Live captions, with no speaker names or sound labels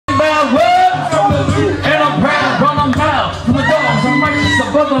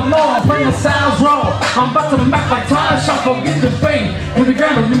I'm about to back like time shot, forget the pain. With the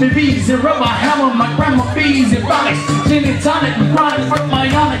grammar, give me beats, and rub my hammer, my grandma bees, and phonics. Gin and tonic, and chronic, fuck my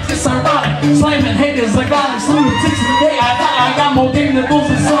onyx, it's ironic. Slamming haters like onyx, lunatics of the day. I got more game than bulls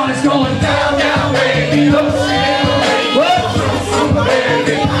and sonics going down, down, baby. What?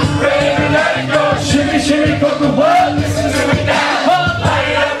 Baby, let it go. Shimmy, shimmy, go to what? Listen to me now.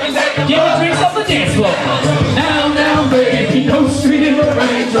 Give me drinks off the dance floor. Now, now, baby, no street in the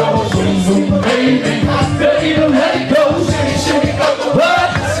Range Rover. Boom, boom, baby, baby, let it go. Shimmy, shimmy, go to what?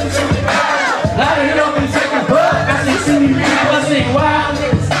 Listen to me now. Light it up and take a butt. I sing I sing wild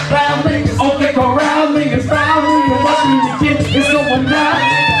niggas, loud niggas. Okay, go round niggas, round niggas. Watch me again, it's going down.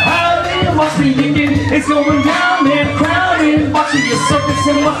 How niggas watch me again, it's going down, man. Crowning, watching your circus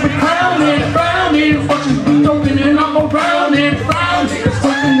and watch me crowning, frowning. Watching me open and I'm around and frowning.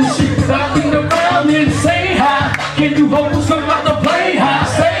 Talking the shit, talking around and say hi. Can you vocals come out to play high?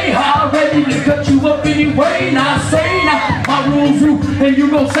 Say hi, ready to cut you up anyway. Now say now, my rules you, and you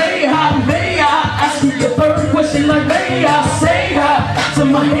gon' say hi. May I ask you the third question like may I say hi? So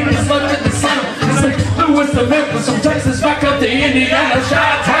my haters love at the center. It's like Louis to Memphis, from Texas back up to Indiana,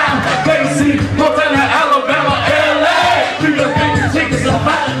 Chi-Town, KC, Montana, Alabama, LA. Do the biggest tickets of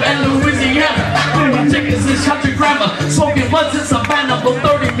Alabama and Louisiana. Do my tickets in country grammar, smoking blunts in Savannah for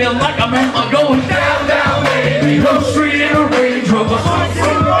 30 mil like I'm hammer going down, down, baby. No street in a Range Rover,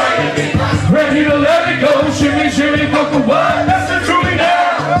 ready to let it go. Shimmy, shimmy, fuck what? Listen to me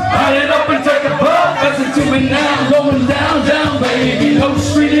now. Light it up and take a puff. Listen to me now. Going down, down, baby. No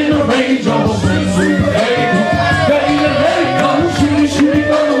street in a Range Rover, baby. Ready to let it go. Shimmy, shimmy,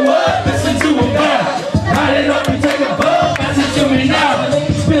 fuck what? Listen to me now. Light it up and take a puff. Listen to me now.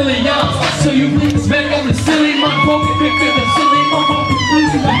 Spilly young, so you please back on the silly mom. Poking bigger than silly mom. Poking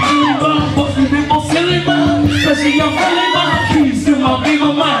please my silly mom. Poking people silly mom. Especially your silly mom. Keys to my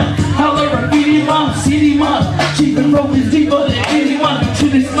beaver mind. Holler a beady mom, city mom. Keeping broken deeper than anyone. To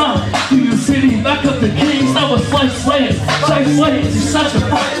this mom, to your city. Back up the kings. I was slice slayers. Slice slayers, you such a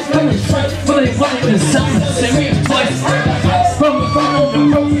fight. Coming straight, but they wanted to sell it. Say me twice. From the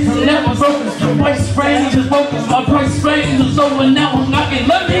broken, never broken. The price range is broken. My price range is over. Now I'm knocking.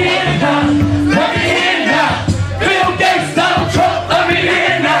 Let me in now. Let me in now. Bill Gates, Donald Trump. Let me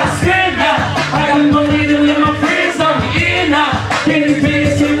in now. Spin now. I got money to live my friends. Let me in now. Candy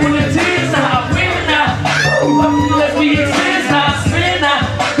Pants came with the tears. Now I win now. Let me exist now. Spin now.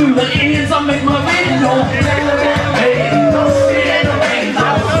 Through the ends, I make my video. Hey, don't spin in the Range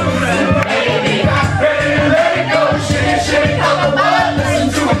Rover. Ready to let it go. Shimmy, shimmy, fuck what? Listen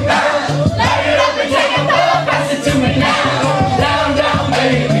to it now. Light it up and take a puff. Listen to me now. Down, down,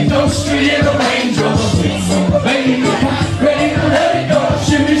 baby. No street in the Range Rover. Baby, ready to let it go.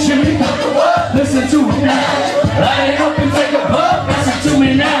 Shimmy, shimmy, fuck what? Listen to it now. Light it up and